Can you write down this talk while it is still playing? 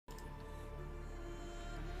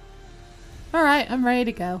Alright, I'm ready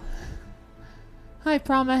to go. Hi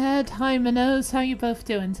Prom Ahead, hi Minnows, how you both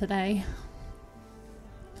doing today?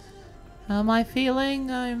 How am I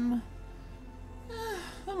feeling? I'm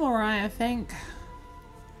alright, I think.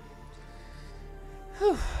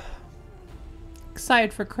 Whew.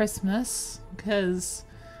 Excited for Christmas, because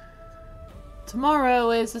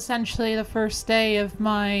tomorrow is essentially the first day of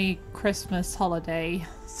my Christmas holiday,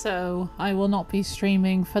 so I will not be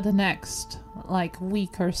streaming for the next, like,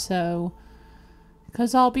 week or so,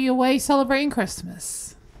 because I'll be away celebrating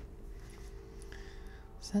Christmas.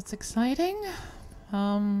 So that's exciting.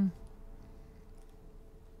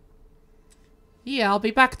 Yeah, I'll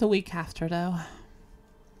be back the week after, though.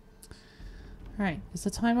 Alright, is the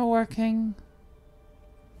timer working?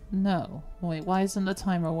 No. Wait, why isn't the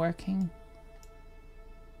timer working?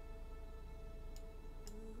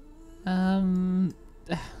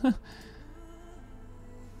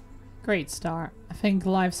 Great start. I think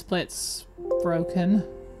live split's broken.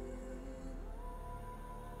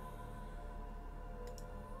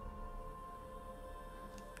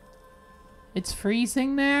 It's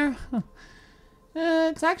freezing there?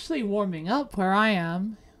 It's actually warming up where I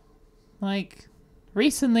am. Like,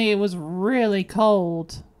 recently it was really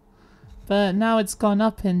cold, but now it's gone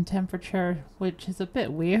up in temperature, which is a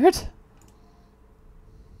bit weird.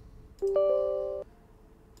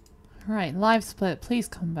 Right, live split, please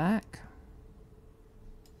come back.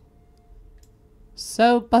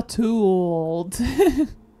 So battled.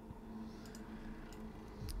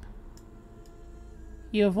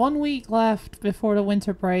 You have 1 week left before the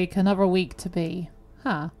winter break, another week to be.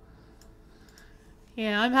 Huh.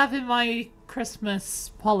 Yeah, I'm having my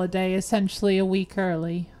Christmas holiday essentially a week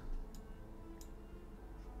early.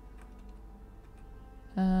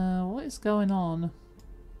 What is going on?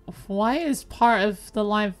 Why is part of the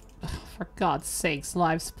live... Oh, for God's sakes,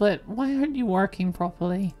 live split. Why aren't you working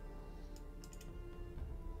properly?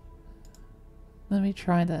 Let me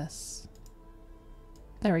try this.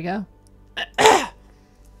 There we go.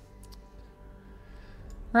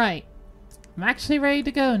 Right. I'm actually ready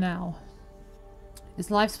to go now. Is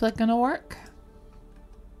live split gonna work?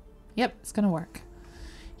 Yep, it's gonna work.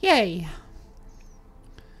 Yay!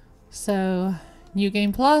 So, new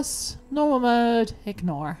game plus, normal mode,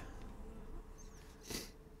 ignore.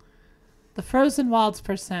 The Frozen Wilds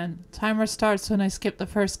percent. Timer starts when I skip the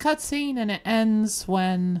first cutscene and it ends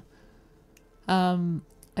when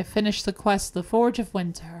I finish the quest The Forge of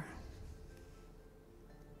Winter.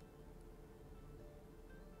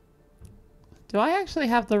 Do I actually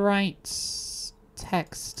have the right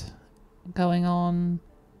text going on?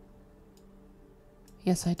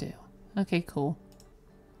 Yes, I do. Okay, cool.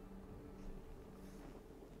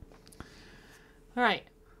 Alright.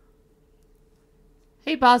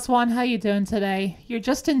 Hey Boswan, how you doing today? You're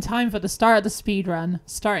just in time for the start of the speedrun.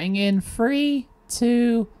 Starting in 3,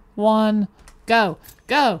 2, 1, go!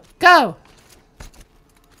 Go! Go!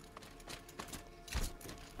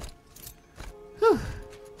 Whew.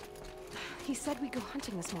 He said we'd go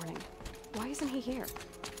hunting this morning. Why isn't he here?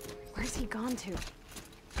 Where's he gone to?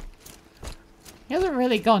 He hasn't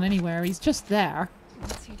really gone anywhere, he's just there.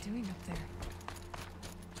 What's he doing up there?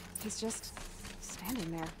 He's just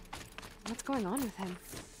standing there. What's going on with him?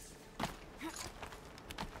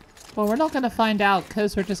 Well, we're not going to find out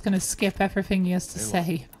because we're just going to skip everything he has to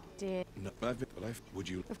say. Would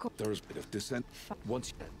you? Of course. There's a bit of dissent.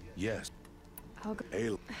 Once, yes. I'll go.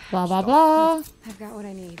 Blah, blah, blah. I've got what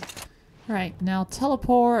I need. Right, now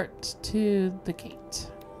teleport to the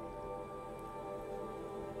gate.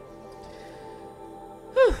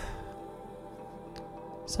 Whew.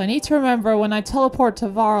 So I need to remember when I teleport to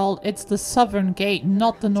Varl, it's the southern gate,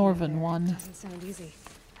 not the northern one. Doesn't sound easy.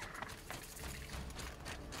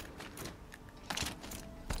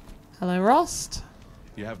 Hello, Rost.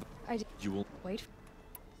 You have. You will wait.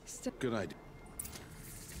 Still. Good idea.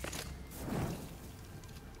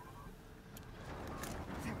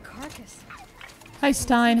 That carcass. Hi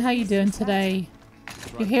Stein, how you doing today?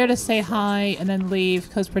 You're here to say hi and then leave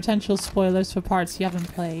because potential spoilers for parts you haven't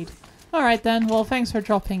played. Alright then, well thanks for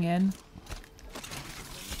dropping in.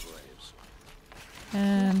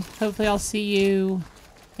 And hopefully I'll see you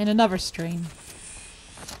in another stream.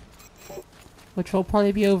 Which will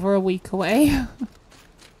probably be over a week away.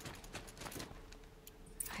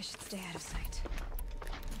 I should stay out of sight.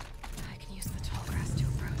 I can use the tall grass to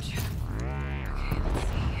approach. Okay, let's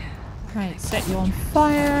see. Right, set you on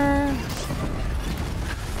fire.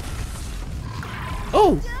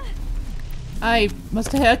 Oh! I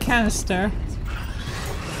must have hit a canister.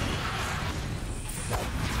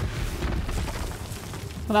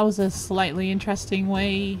 Well, that was a slightly interesting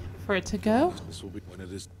way for it to go. This will be when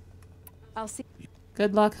it is. I'll see.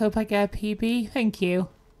 Good luck. Hope I get a PB. Thank you.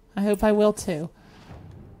 I hope I will too.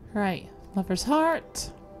 Right. Lover's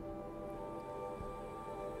heart.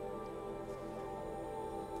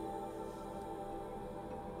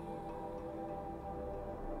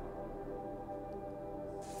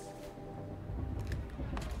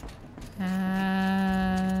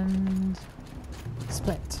 And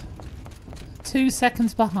split. 2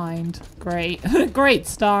 seconds behind. Great. Great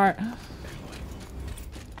start.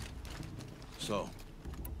 So,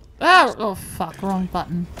 Oh fuck, wrong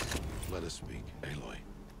button. let us speak, Aloy.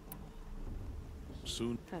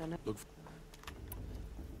 Soon, I don't know. look.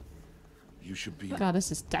 You should be. God,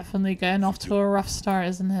 this is definitely getting off to a rough start,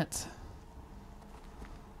 isn't it?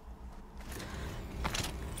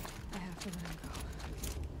 I have to let him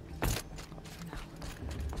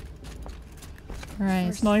go. Right,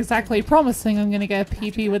 it's not exactly promising I'm gonna get a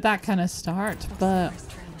PB with that kind of start, but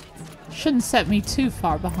First trail lights. shouldn't set me too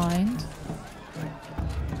far behind.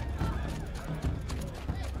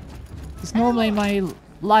 Because normally my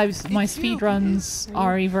speedruns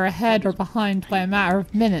are either ahead or behind by a matter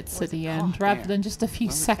of minutes at the end, rather than just a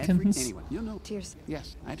few seconds. Tears.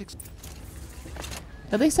 Yes, I'd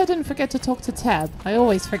At least I didn't forget to talk to Teb. I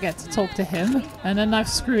always forget to talk to him, and then I've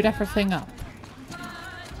screwed everything up.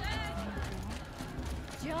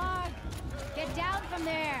 John, get down from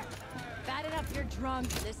there. Batten up, you're drunk.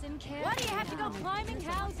 Listen, kid. Why do you have to go climbing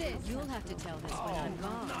houses? You'll have to tell this when I'm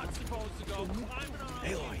gone.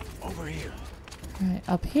 Aloy, over here. Right,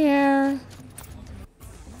 up here.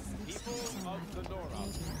 He's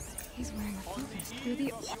wearing a focus. You're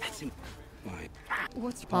the.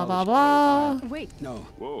 What's Blah blah blah. Wait. No.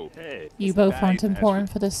 Whoa, hey. You both aren't important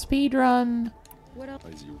for the speedrun. What else?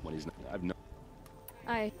 When he's not, I've no.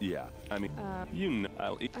 I. Yeah, I mean, you know,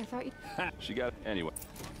 I'll eat. I thought you. She got anyway.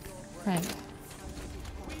 Right.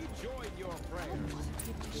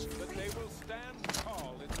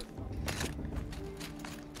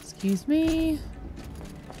 Excuse me.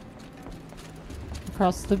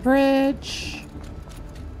 Across the bridge.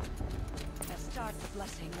 Start the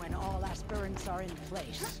blessing when all aspirants are in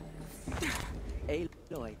place.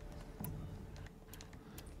 Aloy.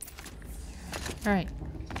 Alright.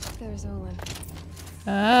 There's Olin.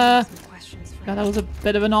 God, Some questions for that him. was a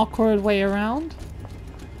bit of an awkward way around.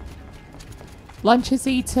 Lunch is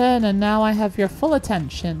eaten and now I have your full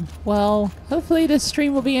attention. Well, hopefully this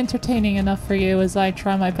stream will be entertaining enough for you as I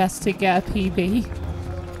try my best to get a PB.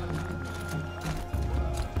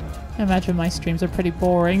 I imagine my streams are pretty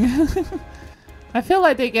boring. I feel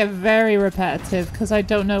like they get very repetitive because I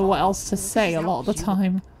don't know what else to say a lot of the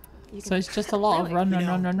time. So it's just a lot of run,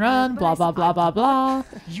 blah, blah, blah, blah, blah.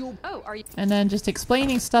 Oh, are you? And then just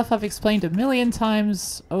explaining stuff I've explained a million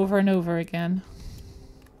times over and over again.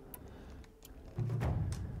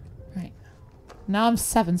 Right. Now I'm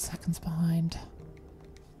 7 seconds behind.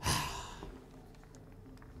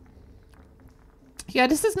 Yeah,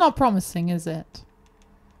 this is not promising, is it?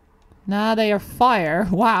 Nah, they are fire.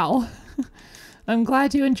 Wow. I'm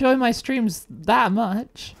glad you enjoy my streams that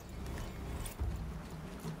much.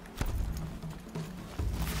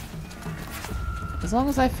 As long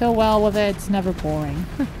as I feel well with it, it's never boring.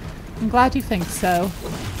 I'm glad you think so.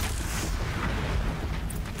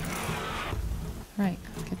 Right,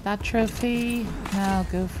 get that trophy. Now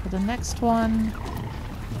go for the next one.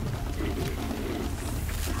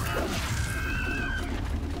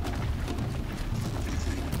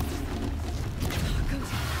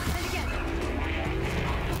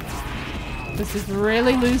 This is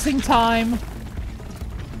really losing time.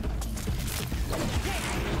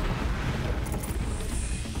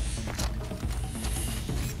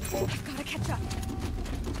 Gotta catch up.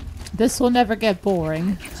 This will never get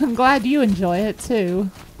boring. I'm glad you enjoy it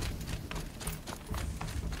too.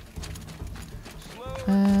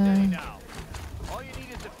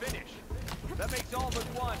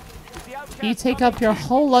 You take up your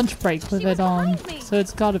whole lunch break with it on, so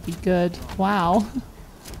it's gotta be good. Wow.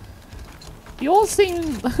 You all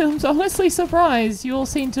seem... I'm honestly surprised you all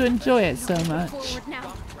seem to enjoy it so much. Forward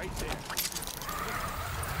now.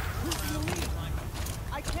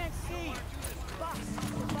 I can't see.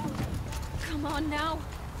 Come on now.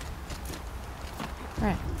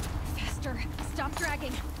 Right. Faster. Stop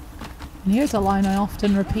dragging. And here's a line I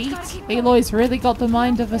often repeat. Aloy's really got the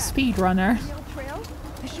mind of a speedrunner. Yellow trail?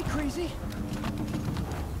 Is she crazy?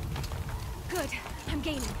 Good. I'm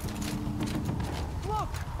gaining. Look!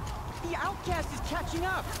 The outcast is catching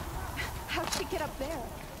up. How'd she get up there?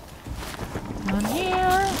 On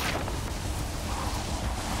here.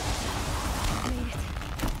 Made it.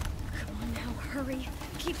 Come on now. Hurry.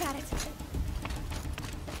 Keep at it.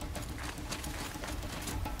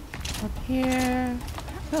 Up here.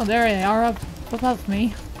 Oh, there they are up up above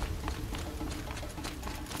me.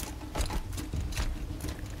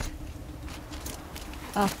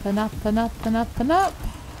 Up and up and up and up and up.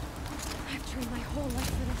 I've trained my whole life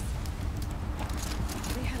for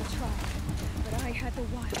this. They had a tribe, but I had the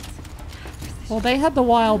wilds. Well, they had the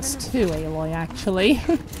wilds too, Aloy, actually.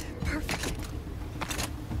 Perfect.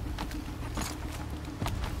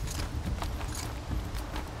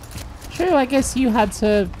 True, I guess you had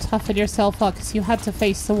to toughen yourself up because you had to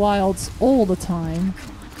face the wilds all the time.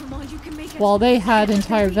 Come on, you can make it. While they had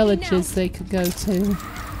entire villages they could go to.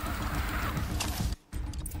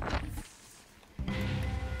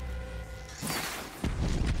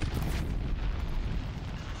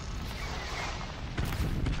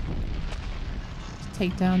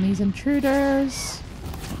 Take down these intruders.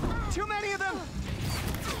 Too many of them!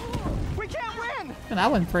 We can't win! And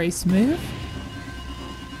that went very smooth.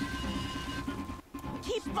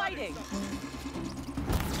 Keep fighting!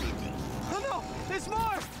 Oh no! There's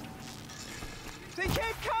more! They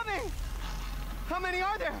keep coming! How many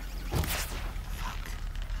are there?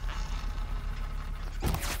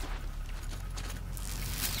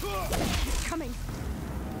 It's coming.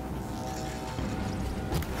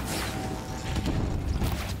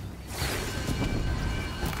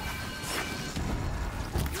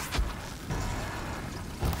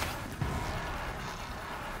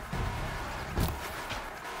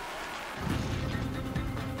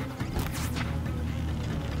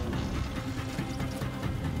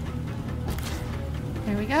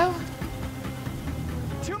 There we go.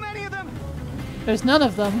 Too many of them! There's none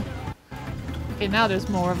of them. Okay, now there's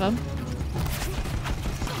more of them.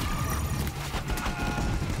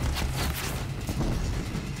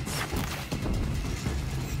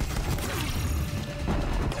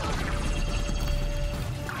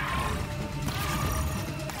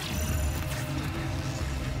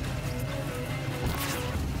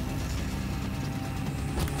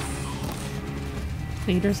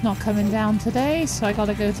 Leader's not coming down today, so I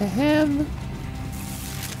gotta go to him.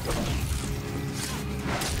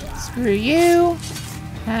 Screw you.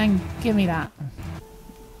 And give me that.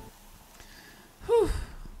 Whew.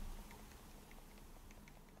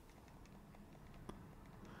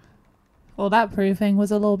 Well, that proving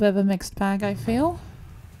was a little bit of a mixed bag, I feel.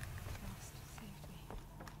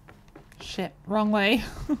 Shit, wrong way.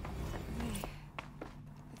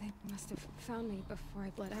 They must have found me before I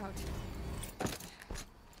bled out.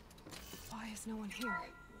 Why is no one here?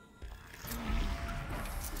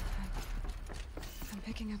 I'm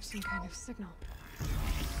picking up some kind of signal.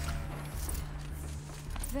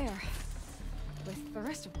 There. With the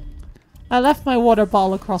rest of them. I left my water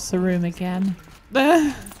bottle across the room again.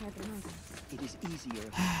 Inside the mountain. It is easier.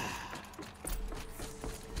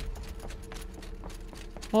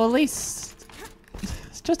 Well, at least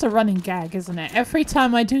it's just a running gag, isn't it? Every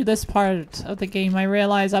time I do this part of the game, I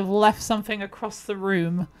realize I've left something across the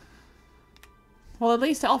room. Well, at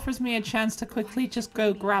least it offers me a chance to quickly just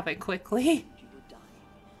go grab it quickly.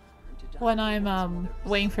 When I'm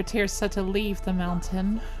waiting for Tirsa to leave the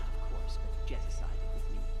mountain.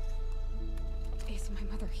 Is my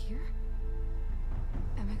mother here?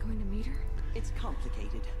 Am I going to meet her? It's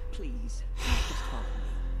complicated. Please, just follow me.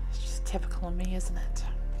 It's just typical of me, isn't it?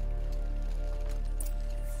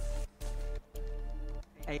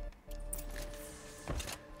 Hey.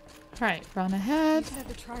 Right, run ahead. You said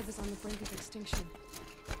the tribe was on the brink of extinction.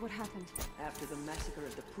 What happened? After the massacre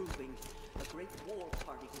of the Proving, a great war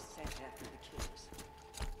party was sent after the killers.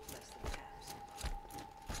 Less than half survived.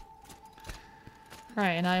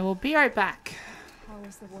 Right, and I will be right back. How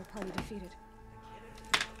was the war party defeated?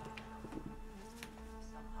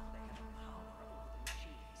 Somehow they have the power over the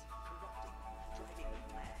machines, corrupting, driving them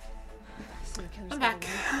mad. So the killers I'm got back.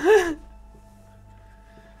 away?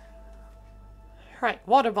 Right,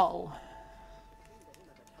 water bottle.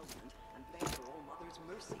 And beg for All Mother's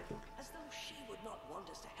mercy, as though she would not want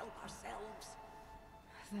us to help ourselves.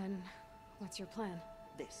 Then, what's your plan?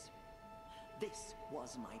 This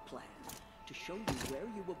was my plan. To show you where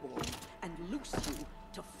you were born and loose you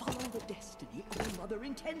to follow the destiny All Mother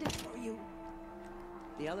intended for you.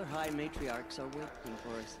 The other High Matriarchs are waiting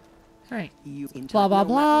for us. Right. You Blah blah no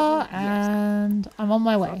blah, weapon? Yes. and I'm on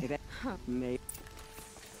my way. If it- may-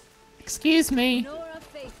 Excuse me. Nora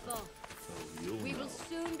faithful, we will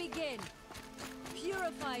soon begin.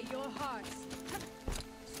 Purify your hearts.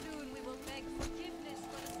 Soon we will beg forgiveness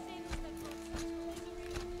for the sins that brought such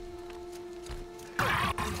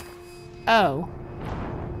misery. Oh.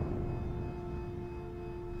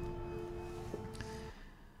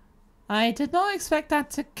 I did not expect that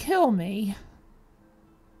to kill me.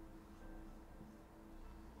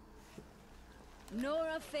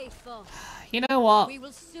 Nora faithful, You know what? we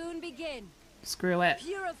will soon begin. Screw it.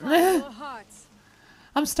 Purify your hearts.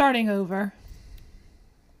 I'm starting over.